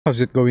How's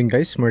it going,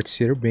 guys? Merts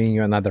here, bringing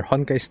you another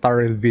Honkai Star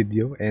Rail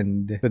video,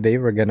 and today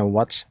we're gonna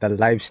watch the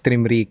live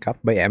stream recap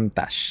by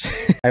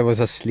MTash. I was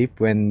asleep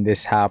when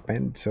this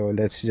happened, so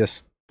let's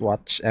just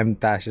watch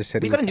MTash's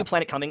recap. We've got a new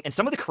planet coming, and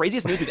some of the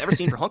craziest news we've ever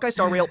seen for Honkai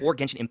Star Rail or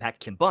Genshin Impact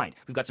combined.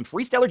 We've got some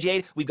free Stellar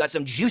Jade, we've got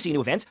some juicy new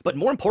events, but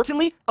more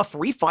importantly, a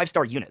free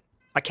 5-star unit.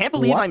 I can't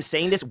believe I'm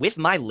saying this with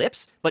my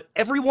lips, but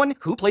everyone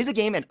who plays the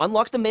game and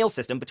unlocks the mail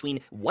system between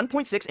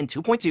 1.6 and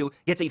 2.2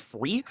 gets a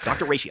free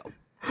Dr. Ratio.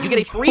 You get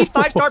a free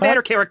 5-star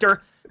banner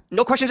character,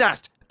 no questions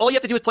asked. All you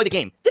have to do is play the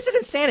game. This is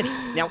insanity.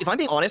 Now, if I'm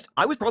being honest,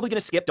 I was probably going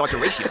to skip Dr.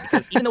 Ratio,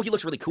 because even though he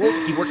looks really cool,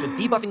 he works with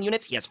debuffing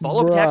units, he has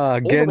follow-up text, overall,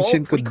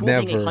 Genshin pretty could cool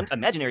never. being a Hunt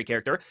imaginary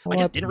character. What I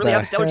just didn't really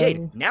have a Stellar hell?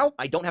 Jade. Now,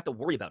 I don't have to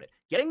worry about it.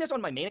 Getting this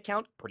on my main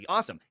account, pretty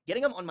awesome.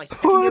 Getting him on my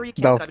secondary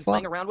account that I've been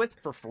playing around with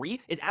for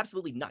free is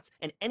absolutely nuts.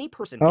 And any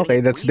person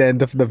Okay, that's the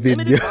end of the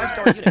video.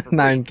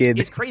 Nah, I'm kidding.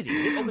 It's crazy.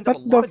 This opens up a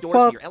lot of doors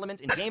for your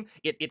elements in game.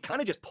 It kind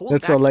of just pulls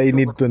That's back all I your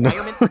need to know.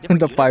 requirement for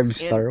different The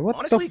units. 5-star. And What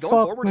honestly, the going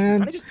fuck, forward, you man?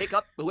 kind of just pick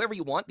up whoever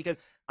you want, because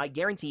I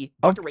guarantee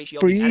A Dr. Ratio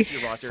free added to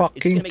your roster is just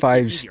fucking gonna make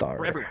it easier 5-star.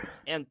 for everyone.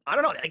 And I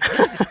don't know, like, this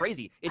is just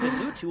crazy. It's a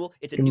new tool.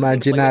 It's a new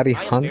Imaginary thing to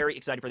play with. I am Hunt. very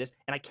excited for this,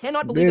 and I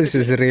cannot believe This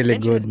is really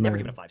Genshin good, has never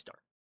man. given a 5-star.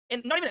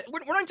 And not even we're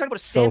not even talking about a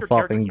So standard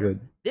character fucking here. good.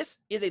 This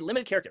is a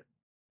limited character.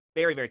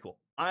 Very, very cool.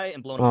 I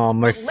am blown away. Oh,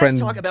 my Let's friend's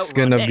talk about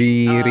gonna Rane.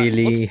 be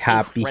really Looks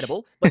happy.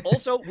 incredible, but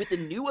also with the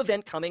new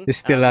event coming, He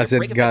still where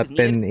hasn't break effect is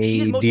needed, gotten she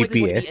is a most likely going to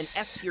be an DPS.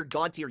 S-tier,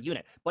 God-tier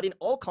unit. But in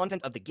all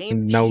content of the game,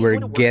 And now she's we're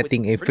going to work with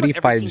getting a pretty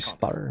free much every team comp.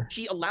 5-star.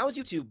 She allows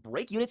you to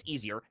break units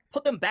easier,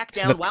 put them back It's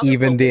down not while they're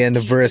even the broken.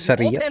 anniversary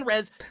She yet. gives you all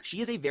res.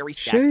 She is a very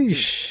stacked unit.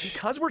 Sheesh.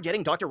 Because we're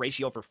getting Dr.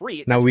 Ratio for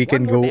free, Now that's we one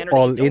can more go banner that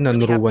all you don't in on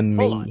really have to Ruan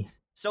pull on. Mei.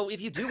 So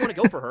if you do want to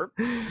go for her,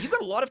 you've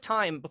got a lot of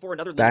time before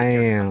another limited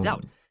character comes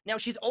out. Damn. Now,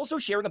 she's also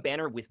sharing a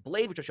banner with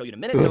Blade, which I'll show you in a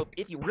minute. So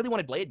if you really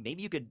wanted Blade,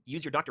 maybe you could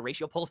use your Dr.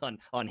 Ratio pulls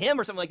on him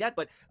or something like that.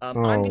 But I'm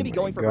going to be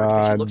going for her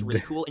because she looks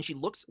really cool, and she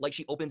looks like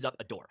she opens up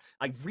a door.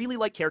 I really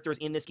like characters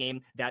in this game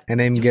that And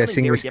I'm do guessing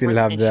something we very still different,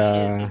 have and she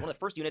is the one of the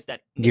first units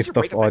that makes Gift your of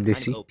break effect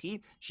Odyssey. kind of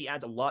OP. She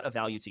adds a lot of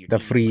value to your The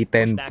team. free Like,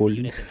 push 10 back the pull.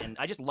 units, and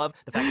I just love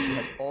the fact that she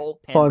has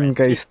all pan res.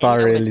 Honkai Any Star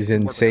Rail element is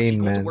can work with her. She's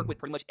insane, going to man. work with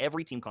pretty much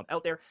every team comp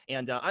out there,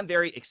 and I'm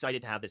very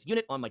excited to have this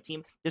unit on my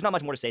team. There's not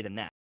much more to say than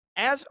that.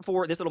 As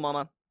for this little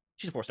mama,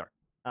 she's a 4-star.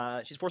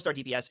 She's 4-star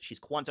DPS. She's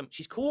quantum.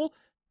 She's cool.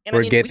 And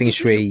We're I mean, getting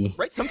Shui,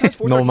 right? Sometimes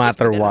 4-star no DPS matter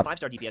can be better what. than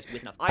 5-star DPS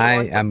with enough I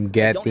icons, am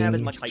but I don't have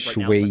as getting much hype right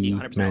now, if I'm being 100% Shui,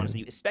 honest with man.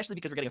 you, especially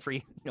because we're getting a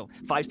free,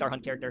 5-star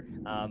hunt character.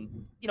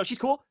 She's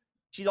cool.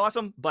 She's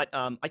awesome, but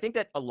I think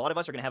that a lot of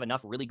us are going to have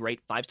enough really great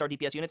 5-star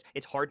DPS units.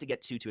 It's hard to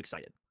get too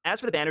excited.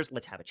 As for the banners,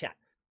 let's have a chat.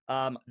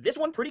 This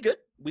one, pretty good.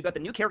 We've got the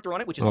new character on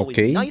it, which is always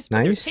nice.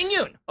 But there's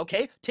Tingyun,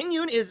 okay?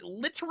 Tingyun is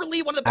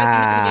literally one of the best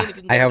units in the game. If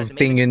you can I get have that's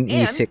amazing. Tingyun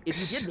And E6.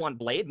 if you did want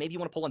Blade, maybe you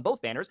want to pull on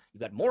both banners.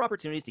 You've got more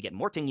opportunities to get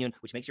more Tingyun,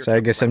 which makes your So I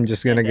guess I'm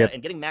just gonna get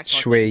and getting max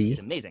constellations Shui. is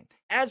amazing.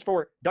 As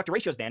for Dr.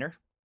 Ratio's banner,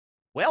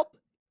 well,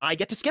 I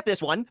get to skip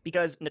this one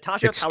because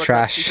Natasha, It's power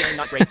trash. Creep,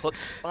 not great. Hook,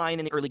 fine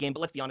in the early game, but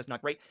let's be honest,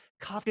 not great.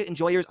 Kafka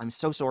enjoyers, I'm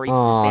so sorry.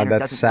 Aw, This banner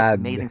that's doesn't sad. look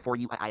amazing for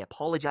you. I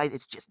apologize.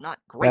 It's just not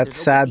great. That's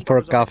There's no sad good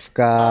for details on it.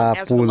 Kafka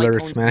As for the light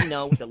pullers, cones, we man.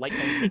 know the light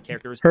cones make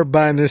characters. Her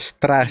banner's If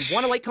you trash.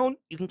 want a light cone,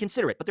 you can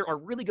consider it, but there are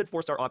really good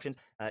 4-star options.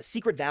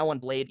 Secret Vow on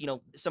Blade,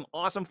 some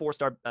awesome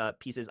 4-star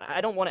pieces.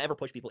 I don't want to ever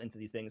push people into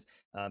these things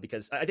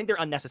because I think they're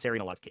unnecessary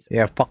in a lot of cases.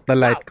 Yeah, fuck the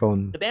light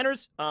cone. The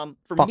banners,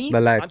 for Fuck me,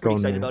 the light I'm pretty cone,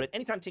 excited man. about it.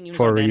 Anytime Tingyun is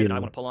For on banners that I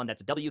real. want to pull on,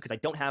 that's a W because I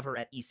don't have her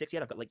at E6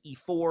 yet. I've got like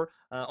E4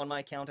 on my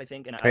account, I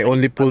think, and I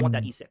only I pulled want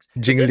that E6.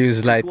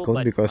 Jingliu's light cool, cone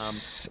but,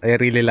 because I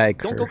really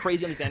like don't go her.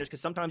 crazy on these banners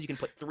because sometimes you can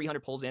put 300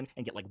 pulls in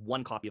and get like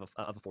one copy of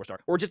a 4-star,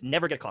 or just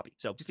never get a copy.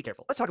 So just be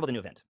careful. Let's talk about the new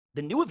event.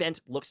 The new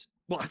event looks,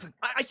 well,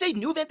 I say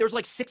new event, there's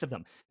like 6 of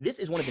them. This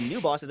is one of the new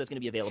bosses that's going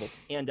to be available,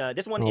 and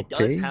this one, it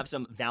does have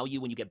some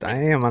value when you get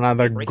Damn,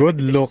 another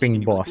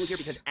good-looking boss. Really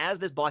because as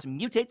this boss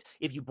mutates,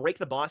 if you break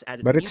the boss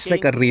as it's But it's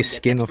like a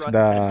reskin of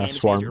the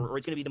Swarm. or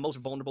it's going to be the most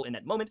vulnerable in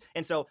that moment,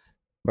 and so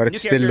But it new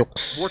still character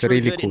looks works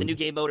really good cool. in the new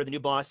game mode or the new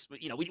boss.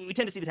 We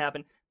tend to see this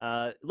happen.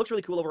 Looks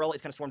really cool overall.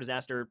 It's kind of Swarm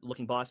Disaster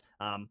looking boss.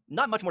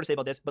 Not much more to say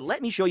about this, but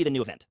let me show you the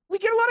new event. We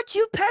get a lot of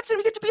cute pets and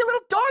we get to be a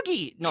little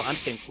doggy. No, I'm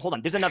just kidding. Hold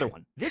on. There's another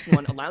one. This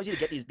one allows you to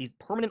get these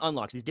permanent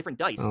unlocks, these different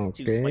dice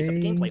to spice up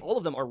the gameplay. All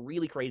of them are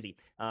really crazy.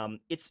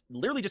 It's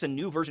literally just a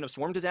new version of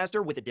Swarm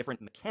Disaster with a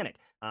different mechanic.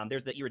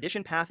 There's the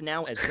Erudition path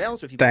now as well.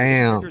 So if you have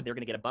characters, they're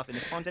going to get a buff in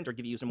this content or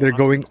give you some more. They're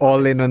going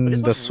all in on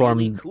the Swarm,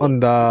 really cool. on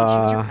the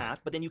path,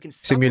 but then you can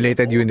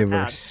simulated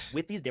universe.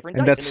 With these different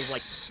And dice. that's and there's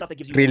like stuff that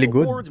gives you really more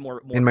good, rewards,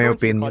 more in my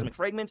currency, opinion. cosmic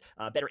fragments,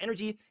 better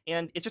energy,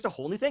 and it's just a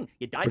whole new thing.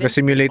 You dive Because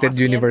in, simulated toss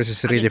it in. universe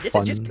is really this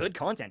fun. is just good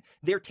content.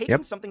 They're taking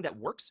Yep. something that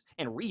works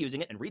and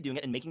reusing it and redoing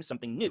it and making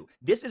something new.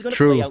 This is going to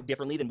True. play out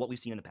differently than what we've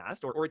seen in the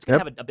past, or it's going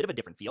to have a bit of a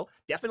different feel.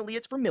 Definitely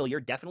it's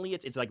familiar. Definitely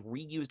it's like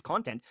reused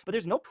content, but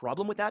there's no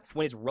problem with that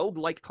when it's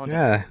roguelike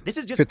content. Yeah. This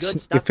is just If good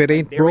it's- stuff. if it I'm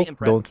ain't very broke,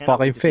 impressed. don't Cannot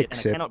wait fucking to see it, fix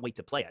and I it. cannot wait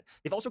to play it.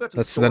 They've also got some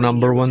That's the story in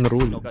number here, one which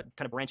is, rule. got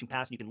kind of branching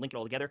past, and you can link it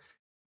all together.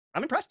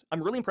 I'm impressed.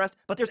 I'm really impressed.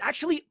 But there's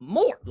actually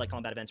more like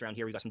combat events around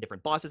here. We've got some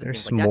different bosses and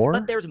There's things like more?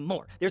 that. But there's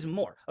more. There's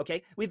more.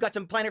 Okay. We've got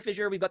some planar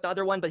fissure. We've got the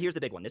other one. But here's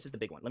the big one. This is the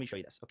big one. Let me show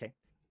you this. Okay.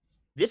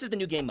 This is the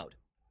new game mode.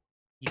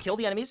 You kill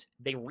the enemies.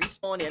 They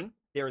respawn in.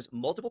 There's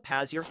multiple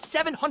paths here.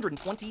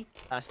 720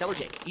 Stellar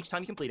Jade each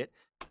time you complete it.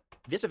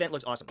 This event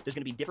looks awesome. There's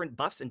going to be different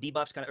buffs and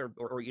debuffs, kind of,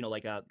 or you know,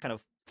 like kind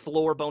of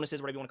floor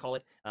bonuses, whatever you want to call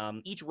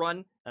it. Each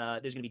run,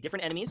 there's going to be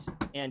different enemies,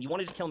 and you want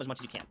to just kill them as much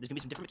as you can. There's going to be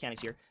some different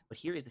mechanics here, but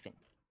here is the thing.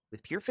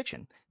 With Pure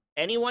Fiction,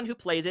 anyone who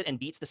plays it and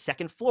beats the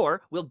second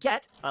floor will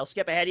get, I'll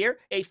skip ahead here,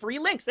 a free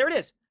Lynx. There it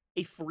is.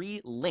 A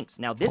free Lynx.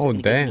 Now, this is going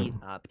to give me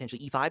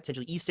potentially E5,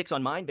 potentially E6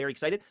 on mine. Very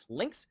excited.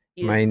 Lynx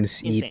is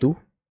Mine's insane. E2.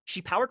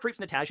 She power creeps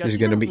Natasha. It's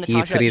gonna be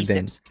Natasha E3 E6,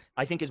 then.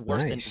 I think is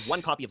worse Nice. than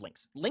one copy of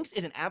Lynx. Lynx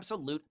is an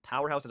absolute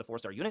powerhouse as a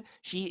 4-star unit.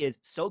 She is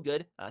so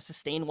good,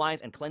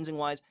 sustain-wise and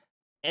cleansing-wise.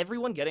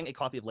 Everyone getting a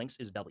copy of Lynx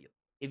is a W.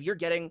 If you're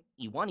getting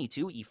E1,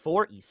 E2,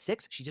 E4,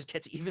 E6, she just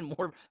gets even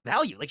more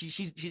value. Like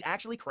she's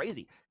actually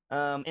crazy.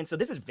 And so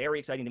this is very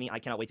exciting to me. I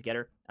cannot wait to get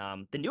her.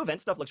 The new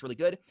event stuff looks really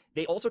good.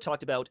 They also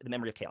talked about the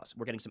Memory of Chaos.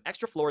 We're getting some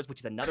extra floors, which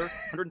is another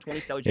 120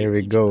 Stellar Jade. Here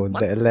we go,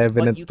 the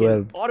 11 and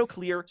 12. Auto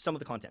clear some of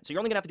the content, so you're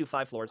only gonna have to do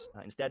 5 floors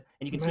instead.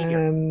 And you can see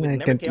here, Man, with I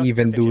Memory of can't Chaos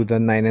even and do Fiction, the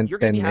 9 and you're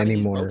gonna 10 be having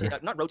these anymore.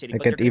 not rotating, I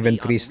but they're can't gonna even be,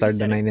 3-star the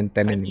resetting 9 and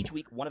 10 kind of anymore. each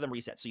week, one of them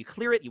resets. So you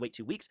clear it, you wait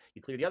 2 weeks,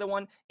 you clear the other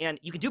one, and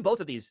you can do both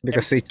of these.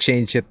 Because they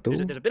changed it There's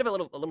to a bit of a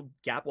little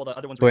gap while the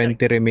other ones 20 resetting.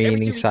 Every 2 remaining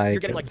weeks, you're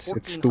getting like cycles.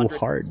 It's too 1,400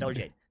 hard. Stellar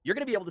Jade. You're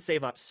going to be able to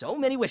save up so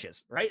many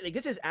wishes, right? Like,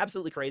 this is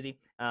absolutely crazy.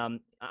 I'm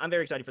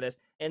very excited for this.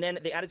 And then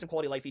they added some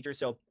quality of life features.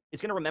 So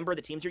it's going to remember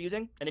the teams you're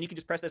using. And then you can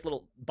just press this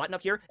little button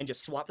up here and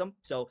just swap them.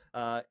 So,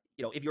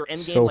 you know, if you're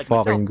endgame So like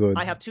myself, fucking good.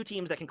 I have 2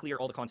 teams that can clear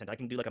all the content. I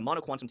can do like a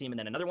mono quantum team and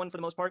then another one for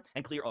the most part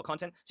and clear all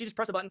content. So you just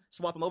press the button,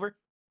 swap them over,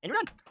 and you're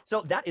done.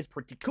 So that is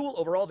pretty cool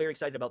overall. Very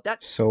excited about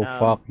that. So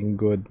fucking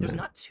good, There's man.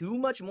 not too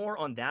much more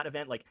on that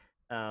event. Like,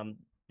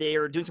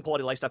 they're doing some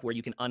quality of life stuff where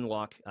you can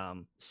unlock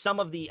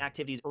some of the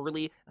activities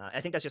early. I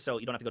think that's just so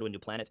you don't have to go to a new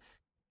planet.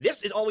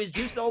 This is always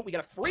juice, though. We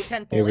got a free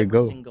 10 Here pull we every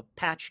go. single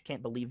patch.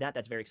 Can't believe that.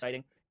 That's very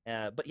exciting.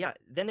 But yeah,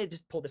 then they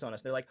just pulled this on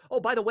us. They're like,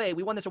 oh, by the way,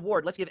 we won this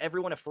award. Let's give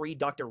everyone a free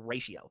Dr.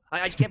 Ratio.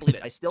 I just can't believe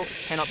it. I still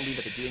cannot believe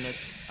that they're doing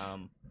this.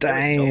 There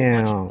is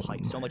so much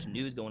hype, so much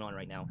news going on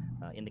right now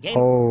in the game.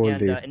 Holy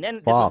And then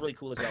this was really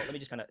cool as well. Let me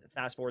just kind of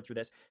fast forward through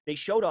this. They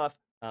showed off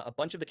a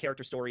bunch of the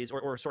character stories,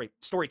 or sorry,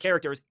 story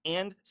characters,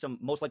 and some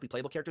most likely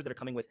playable characters that are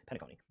coming with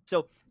Pentaconi.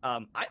 So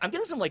I'm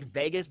getting some like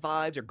Vegas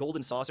vibes or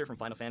Golden Saucer from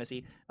Final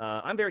Fantasy.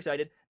 I'm very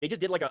excited. They just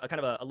did like a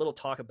kind of a little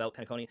talk about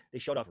Pentaconi. They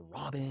showed off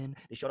Robin.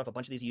 They showed off a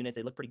bunch of these units.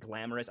 They look pretty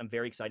glamorous. I'm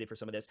very excited for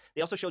some of this.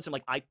 They also showed some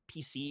like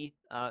IPC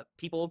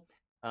people.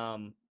 I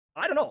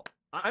don't know.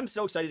 I'm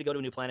so excited to go to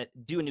a new planet,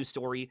 do a new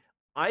story.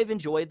 I've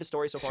enjoyed the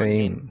story so far in the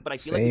game, but I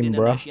feel like we've been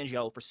in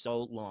Xianzhou for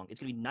so long. It's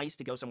gonna be nice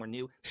to go somewhere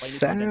new, play new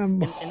content.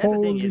 And that's the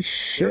thing is,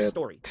 there's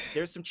story,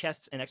 there's some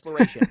chests and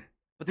exploration,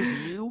 but there's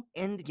new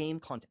end game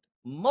content.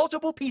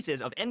 Multiple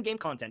pieces of end game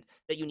content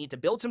that you need to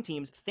build some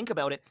teams, think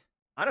about it.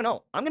 I don't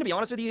know. I'm gonna be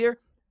honest with you here.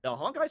 The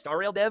Honkai Star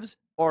Rail devs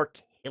are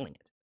killing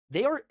it.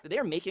 They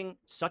are making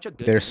such a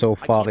good They're game. so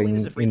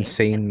fucking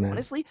insane, man.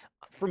 Honestly,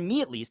 for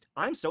me at least,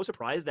 I'm so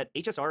surprised that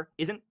HSR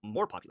isn't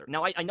more popular.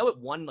 Now, I know it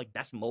won like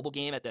best mobile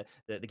game at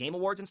the Game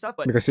Awards and stuff,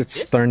 but because it's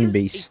this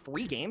turn-based. is a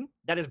free game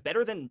that is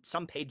better than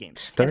some paid games.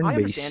 It's And I turn-based.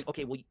 understand,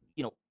 okay, well,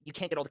 you know, you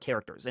can't get all the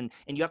characters, and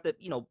you have to,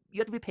 you know, you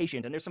have to be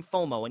patient, and there's some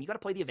FOMO, and you got to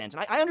play the events,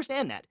 and I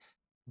understand that,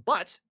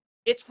 but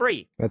it's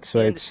free. That's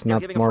why it's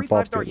not giving more a free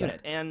 5-star popular.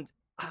 unit, and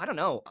I don't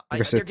know.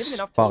 Because they're it's giving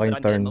enough tools that fucking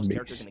I'm getting most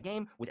characters in turn-based. the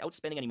game without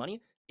spending any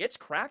money. It's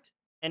cracked,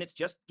 and it's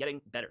just getting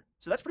better.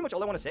 So that's pretty much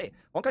all I want to say.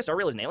 Honkai Star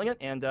Rail is nailing it,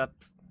 and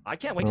I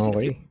can't wait to see the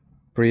future.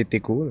 Pretty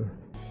cool.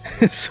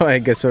 So I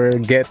guess we're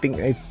getting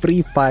a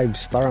free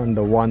 5-star on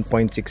the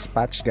 1.6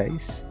 patch,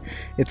 guys.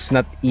 It's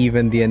not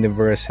even the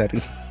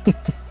anniversary.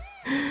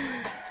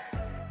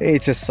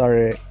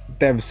 HSR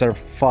devs are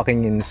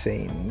fucking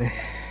insane.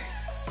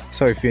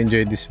 So if you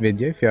enjoyed this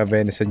video, if you have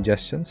any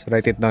suggestions,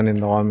 write it down in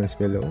the comments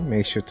below.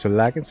 Make sure to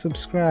like and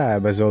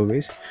subscribe. As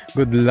always,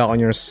 good luck on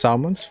your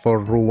summons for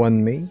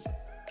Ruan May.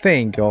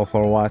 Thank you all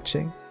for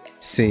watching.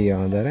 See you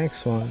on the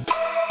next one.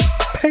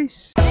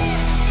 Peace!